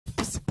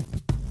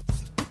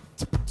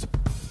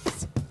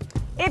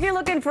If you're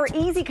looking for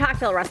easy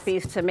cocktail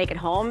recipes to make at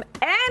home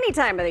any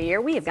time of the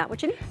year, we have got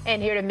what you need.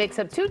 And here to mix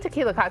up 2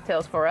 tequila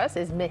cocktails for us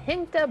is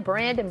Mijenta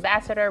brand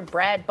ambassador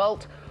Brad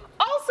Bolt,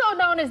 also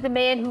known as the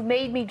man who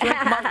made me drink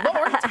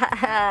Malort.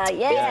 Yeah. He's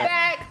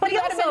back. But we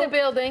got him in the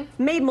building.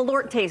 Made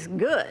Malort taste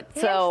good.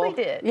 He actually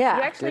did. Yeah.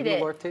 You actually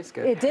did. Malort taste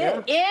good? It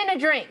did. In a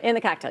drink. In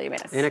the cocktail you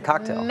made us. In a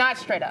cocktail. Not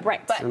straight up.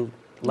 Right. But And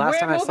last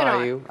time I moving saw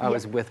on. you, I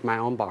was with my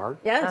own bar.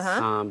 Yes.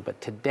 But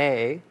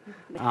today,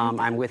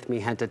 I'm with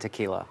Mijenta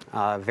Tequila,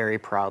 very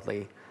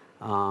proudly.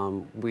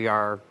 We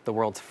are the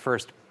world's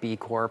first B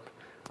Corp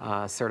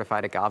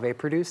certified agave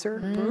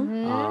producer.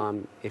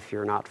 If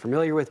you're not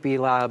familiar with B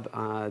Lab,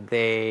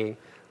 they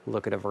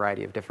look at a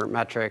variety of different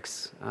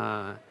metrics.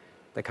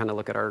 They kind of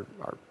look at our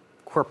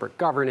corporate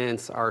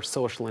governance, our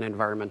social and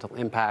environmental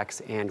impacts,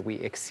 and we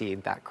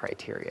exceed that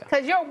criteria.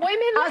 Because you're women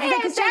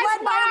led. That's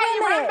why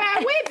we're run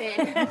by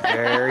women.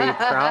 Very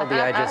proudly,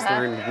 I just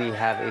learned we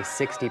have a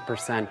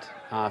 60%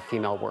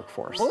 female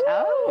workforce.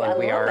 Oh, and I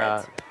we love are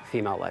it.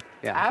 female-led.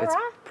 Yeah, All it's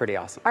right. pretty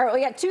awesome. All right, we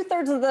got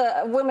 2/3 of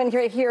the women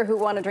here who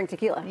want to drink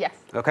tequila. Yes.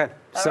 Okay,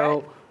 so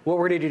right. what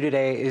we're gonna do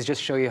today is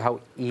just show you how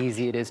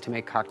easy it is to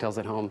make cocktails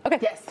at home. Okay.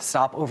 Yes.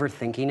 Stop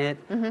overthinking it.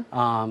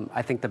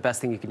 I think the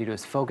best thing you can do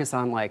is focus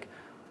on like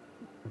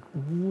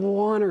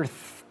 1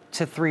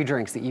 to 3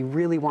 drinks that you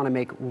really want to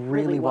make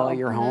really well at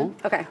your home.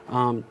 Okay.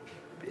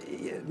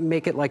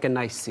 Make it like a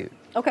nice suit.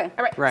 Okay.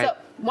 All right. Right. So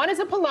one is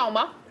a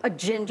Paloma. A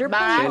ginger My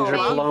paloma. Ginger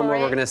Paloma, we're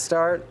favorite. gonna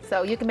start.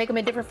 So you can make them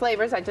in different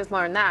flavors. I just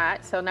learned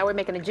that. So now we're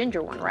making a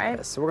ginger one,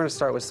 right? So we're gonna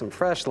start with some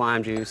fresh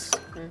lime juice.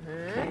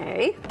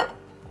 Okay.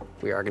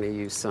 We are gonna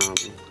use some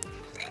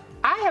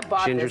I have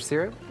bought ginger this.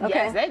 syrup.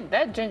 Yes, Okay.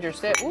 that ginger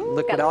syrup. Ooh,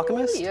 Liquid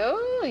Alchemist. Ooh,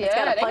 yeah,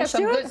 got a they got punch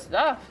some to it? good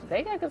stuff.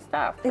 They got good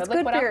stuff. It's The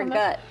good Liquid for your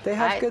Alchemist. gut. They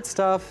have I- good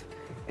stuff,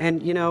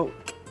 and you know,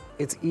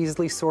 it's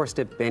easily sourced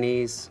at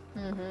Binny's.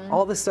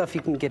 All this stuff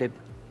you can get at,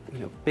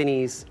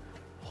 Binny's,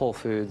 Whole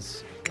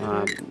Foods,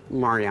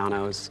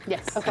 Mariano's.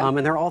 Yes. Okay. And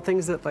they're all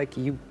things that like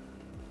you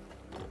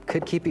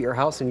could keep at your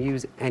house and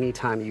use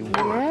anytime you want.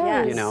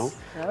 Yes. You know.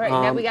 All right,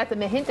 now we got the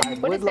Mijenta.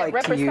 What Would is that,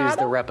 like to use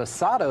the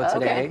reposado? reposado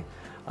today,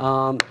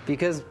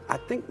 because I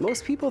think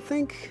most people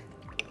think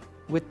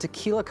with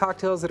tequila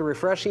cocktails that are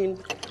refreshing,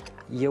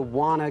 you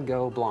wanna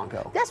go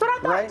blanco. That's what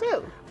I thought right?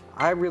 too.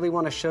 I really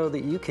want to show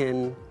that you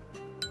can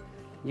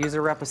use a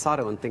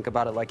reposado and think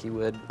about it like you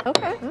would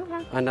Okay.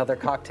 another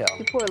cocktail.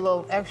 You put a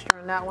little extra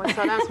in that one,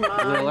 so that's mine.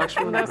 A little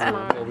extra. That's mine.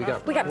 Well, we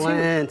got got 2.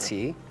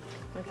 plenty.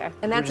 Okay. And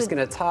We're that's just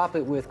gonna top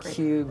it with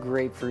Q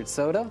grapefruit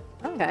soda,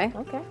 okay.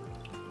 Okay.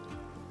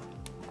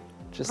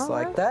 just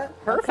like that.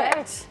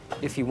 Perfect.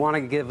 If you want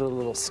to give it a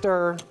little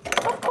stir,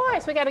 Of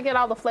course, we got to get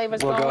all the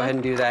flavors we'll going. go ahead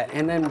and do that.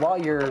 And then while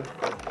you're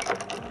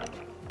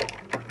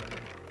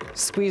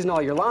squeezing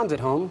all your limes at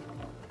home,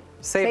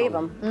 save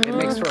them. It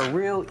makes for a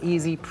real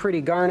easy,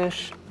 pretty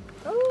garnish.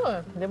 Ooh,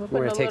 then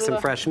We're gonna take some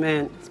fresh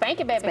mint.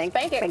 Spank it, baby.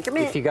 Spank it. Spank your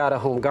mint. If you got a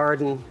home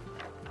garden,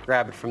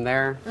 grab it from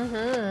there.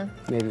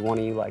 Maybe one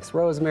of you likes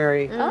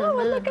rosemary. Oh,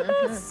 and look at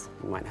this.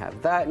 You might have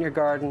that in your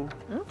garden.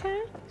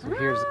 Okay. So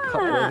here's a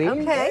couple of these.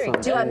 okay.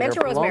 some Do you want mint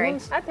ginger or rosemary?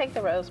 palomas. I take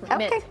the rosemary.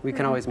 Okay. Mint. We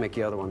can always make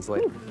the other ones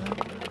later.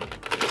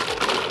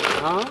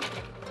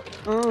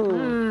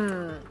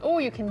 Oh,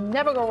 you can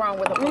never go wrong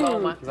with a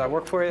Paloma. Does that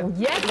work for you?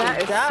 Yes, That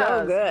it is does.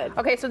 so good.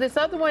 Okay, so this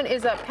other one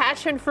is a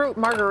passion fruit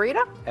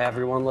margarita.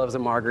 Everyone loves a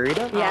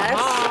margarita. Yes.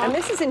 And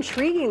this is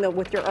intriguing though,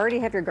 with your already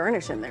have your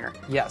garnish in there.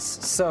 Yes.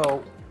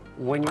 So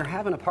when you're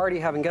having a party,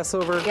 having guests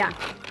over, Yeah.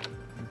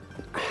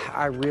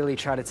 I really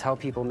try to tell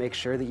people make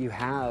sure that you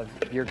have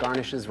your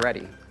garnishes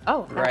ready.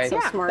 Oh, Right.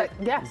 yeah, smart.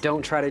 yes.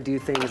 Don't try to do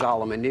things a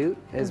la minute,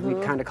 as we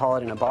kind of call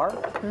it in a bar.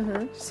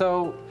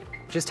 So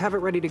just have it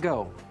ready to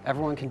go.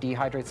 Everyone can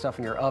dehydrate stuff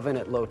in your oven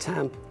at low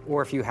temp,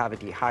 or if you have a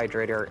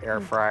dehydrator, air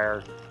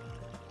fryer,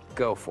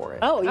 go for it.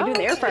 Oh, you do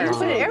the air fryer. You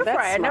put it in air That's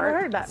fryer. I never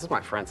smart. heard This that. is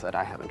my friend said.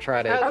 I haven't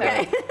tried it.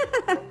 Okay.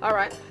 All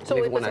right. So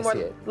Maybe we when put I some see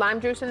more it.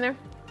 lime juice in there.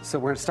 So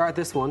we're gonna start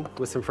this one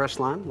with some fresh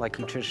lime, like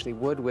you traditionally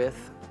would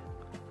with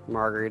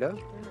margarita.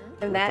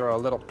 And that Throw a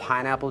little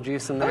pineapple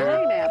juice in there.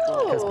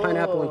 pineapple. Because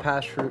pineapple and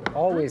passion fruit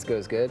always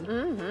goes good.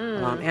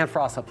 And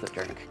frost up the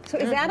drink. So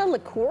is that a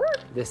liqueur?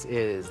 This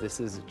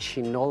is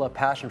Chinola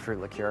passion fruit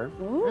liqueur.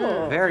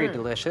 Very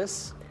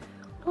delicious.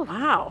 Oh,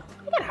 wow.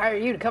 I gotta hire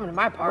you to come to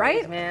my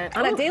parties, Right? man.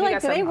 On a Ooh, day you like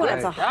got some today when good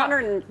it's stuff.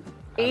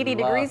 180 I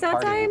degrees love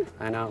partying. outside,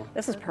 I know.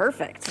 this is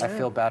perfect. I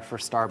feel bad for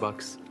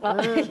Starbucks.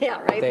 Yeah,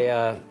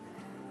 right?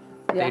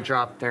 They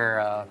dropped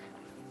their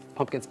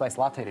pumpkin spice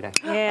latte today.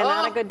 Yeah,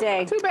 not a good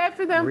day. Too bad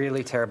for them.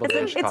 Really terrible day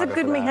in It's a Chicago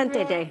good for that.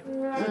 Mijenta day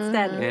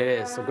instead. It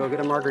is. So go get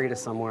a margarita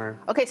somewhere.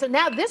 Okay, so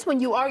now this one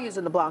you are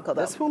using the Blanco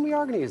though. This one we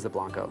are going to use the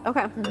Blanco.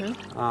 Okay.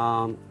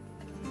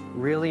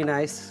 Really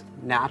nice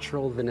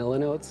natural vanilla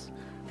notes.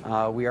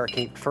 We are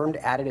confirmed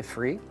additive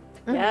free.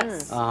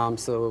 Yes.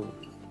 So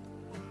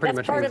pretty That's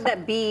much part means- of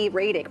that B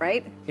rating,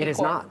 right? It is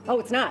not. Oh,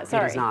 it's not.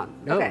 Sorry. It is not.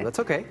 No, Okay. that's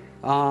okay.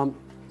 Oh,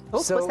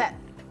 So what's that?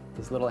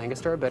 These little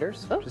Angostura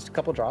bitters, just a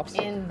couple drops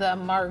In the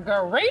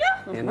margarita?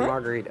 in the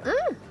margarita.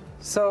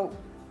 So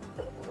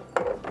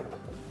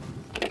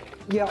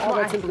Yeah, all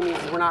that simply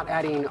means we're not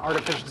adding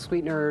artificial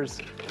sweeteners,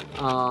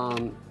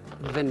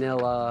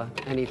 vanilla,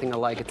 anything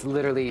alike. It's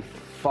literally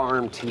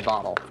farm to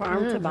bottle.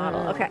 Farm to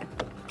bottle, okay.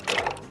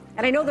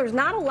 And I know there's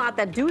not a lot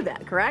that do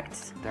that,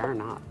 correct? There are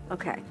not.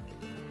 Okay.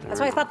 That's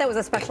why I thought that was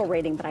a special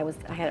rating, but I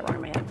had it wrong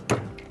in my head.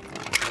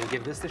 Can we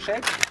give this a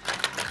shake?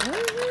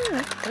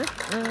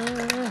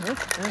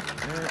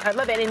 I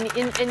love it.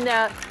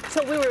 And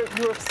so we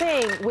were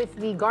saying with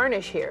the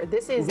garnish here,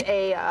 this is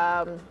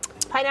a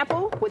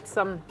pineapple with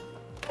some.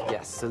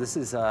 Yes, so this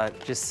is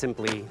just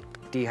simply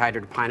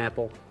dehydrated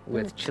pineapple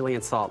with chili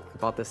and salt. I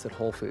bought this at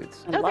Whole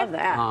Foods. I love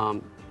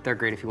that. They're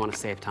great if you want to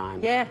save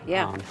time. Yeah,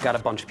 yeah. Got a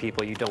bunch of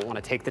people, you don't want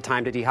to take the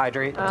time to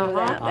dehydrate. Do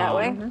that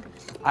way.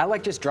 I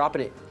like just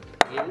dropping it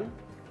in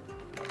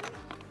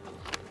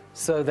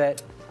so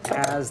that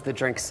as the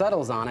drink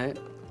settles on it,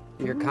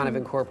 you're kind of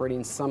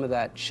incorporating some of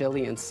that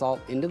chili and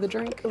salt into the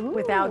drink.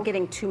 Without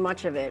getting too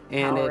much of it.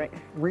 And it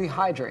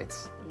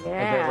rehydrates a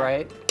bit,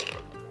 right?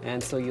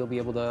 And so you'll be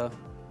able to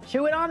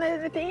Chew it on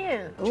it at the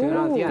end. chew it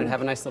on at the end and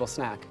have a nice little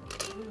snack.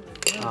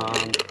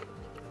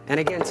 And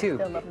again, too,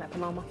 Still loving that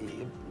Paloma.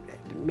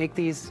 make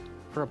these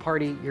for a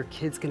party. Your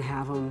kids can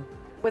have them.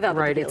 Without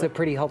the right, tequila. it's a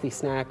pretty healthy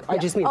snack. I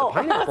just mean the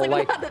pineapple,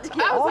 like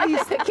All these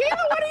tequila.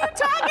 What are you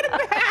talking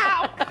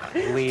about?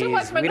 please,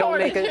 much we don't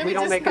make McCormick. we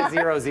don't make a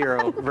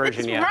 0-0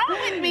 version yet. What's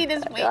wrong with me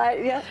this week?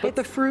 Yeah. But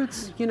the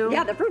fruits, you know,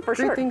 Yeah, the fruit for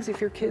great sure. things if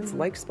your kids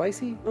like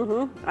spicy.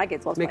 I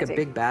get so Make a spicy.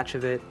 big batch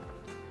of it.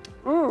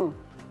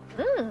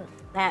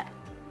 That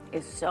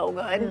is so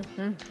good.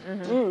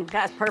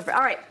 That's perfect.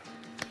 All right.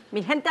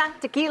 Mijenta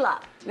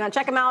Tequila. You're going to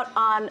check them out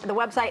on the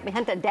website,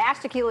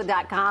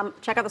 mijenta-tequila.com.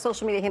 Check out the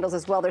social media handles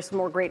as well. There's some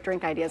more great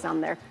drink ideas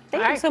on there.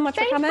 Thank you so much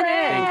for coming in.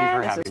 Thank you for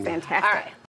This having was me. fantastic. All right.